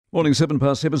Morning, 7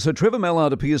 past 7. So Trevor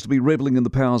Mallard appears to be revelling in the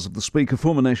powers of the Speaker.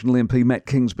 Former National MP Matt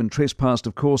King's been trespassed,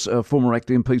 of course. Former ACT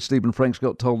MP Stephen Franks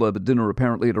got told over dinner,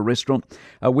 apparently at a restaurant.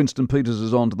 Winston Peters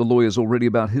is on to the lawyers already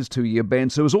about his 2-year ban.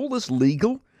 So is all this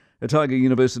legal? Otago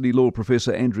University law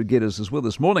professor Andrew Geddes is with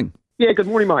us. Morning. Yeah, good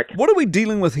morning, Mike. What are we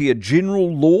dealing with here?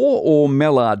 General law or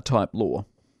Mallard-type law?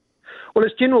 Well,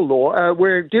 it's general law.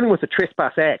 We're dealing with the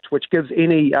Trespass Act, which gives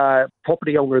any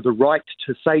property owner the right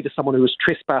to say to someone who has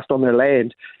trespassed on their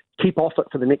land, keep off it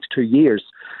for the next 2 years.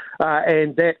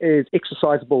 And that is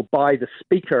exercisable by the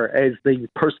Speaker as the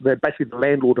person, basically the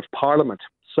landlord of Parliament.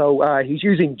 So he's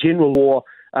using general law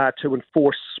to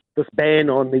enforce this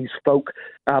ban on these folk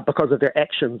because of their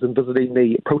actions in visiting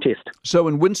the protest. So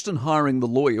in Winston hiring the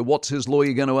lawyer, what's his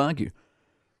lawyer going to argue?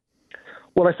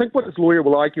 Well, I think what his lawyer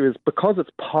will argue is because it's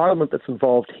Parliament that's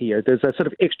involved here, there's a sort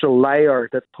of extra layer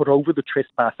that's put over the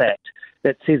Trespass Act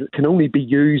that says it can only be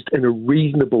used in a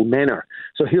reasonable manner.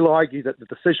 So he'll argue that the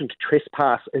decision to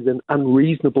trespass is an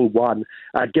unreasonable one,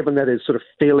 given that his sort of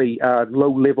fairly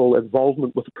low-level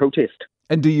involvement with the protest.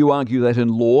 And do you argue that in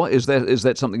law? Is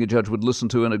that something a judge would listen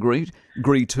to and agree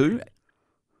to?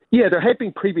 Yeah, there have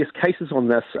been previous cases on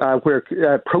this where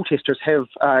protesters have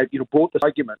brought this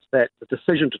argument that the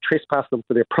decision to trespass them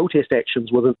for their protest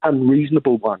actions was an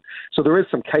unreasonable one. So there is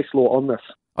some case law on this.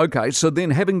 Okay, so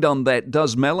then having done that,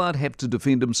 does Mallard have to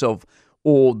defend himself,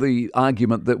 or the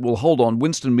argument that, well, hold on,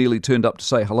 Winston merely turned up to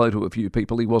say hello to a few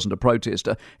people, he wasn't a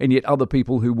protester, and yet other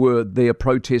people who were there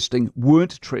protesting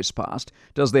weren't trespassed?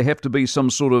 Does there have to be some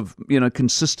sort of,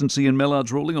 consistency in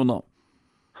Mallard's ruling or not?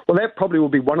 Well, that probably will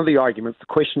be one of the arguments. The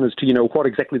question is to, what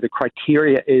exactly the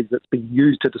criteria is that's being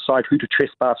used to decide who to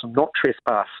trespass and not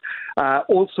trespass.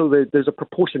 Also, there's a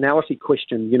proportionality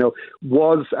question.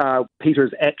 Was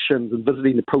Peter's actions in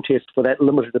visiting the protest for that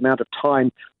limited amount of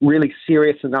time really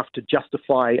serious enough to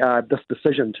justify this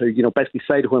decision to, basically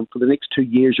say to him, for the next 2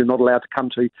 years, you're not allowed to come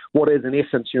to what is, in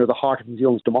essence, the heart of New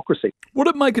Zealand's democracy? Would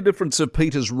it make a difference if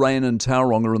Peters ran in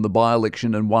Tauranga in the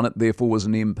by-election and won it, therefore was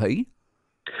an MP?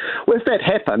 Well, if that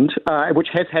happened, which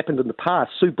has happened in the past,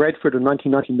 Sue Bradford in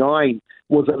 1999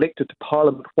 was elected to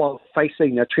Parliament while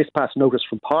facing a trespass notice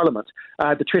from Parliament.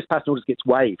 The trespass notice gets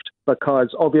waived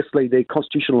because obviously the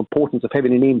constitutional importance of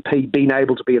having an MP being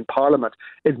able to be in Parliament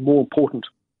is more important.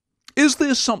 Is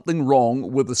there something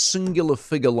wrong with a singular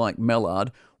figure like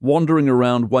Mallard wandering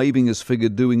around, waving his figure,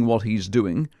 doing what he's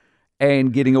doing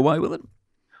and getting away with it?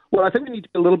 Well, I think we need to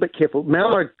be a little bit careful.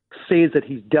 Mallard says that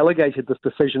he's delegated this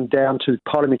decision down to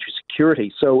parliamentary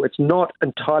security, so it's not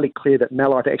entirely clear that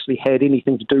Mallard actually had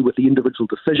anything to do with the individual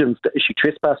decisions to issue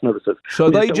trespass notices. So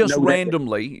they just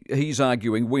randomly, he's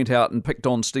arguing, went out and picked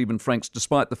on Stephen Franks,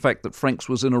 despite the fact that Franks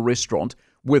was in a restaurant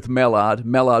with Mallard.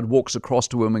 Mallard walks across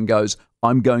to him and goes,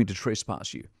 "I'm going to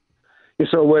trespass you."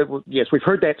 So, yes, we've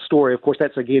heard that story. Of course,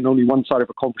 that's, again, only one side of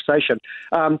a conversation.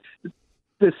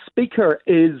 The Speaker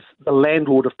is the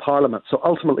landlord of Parliament, so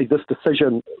ultimately this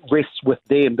decision rests with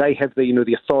them. They have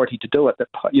the authority to do it.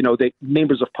 The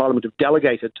members of Parliament have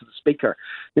delegated to the Speaker.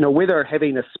 Whether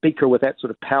having a Speaker with that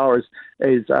sort of power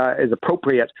is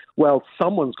appropriate, well,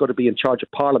 someone's got to be in charge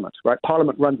of Parliament, right?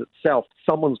 Parliament runs itself.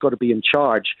 Someone's got to be in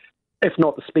charge. If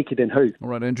not the Speaker, then who? All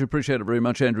right, Andrew, appreciate it very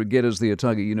much. Andrew Geddes, the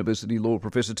Otago University law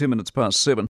professor, 10 minutes past 7.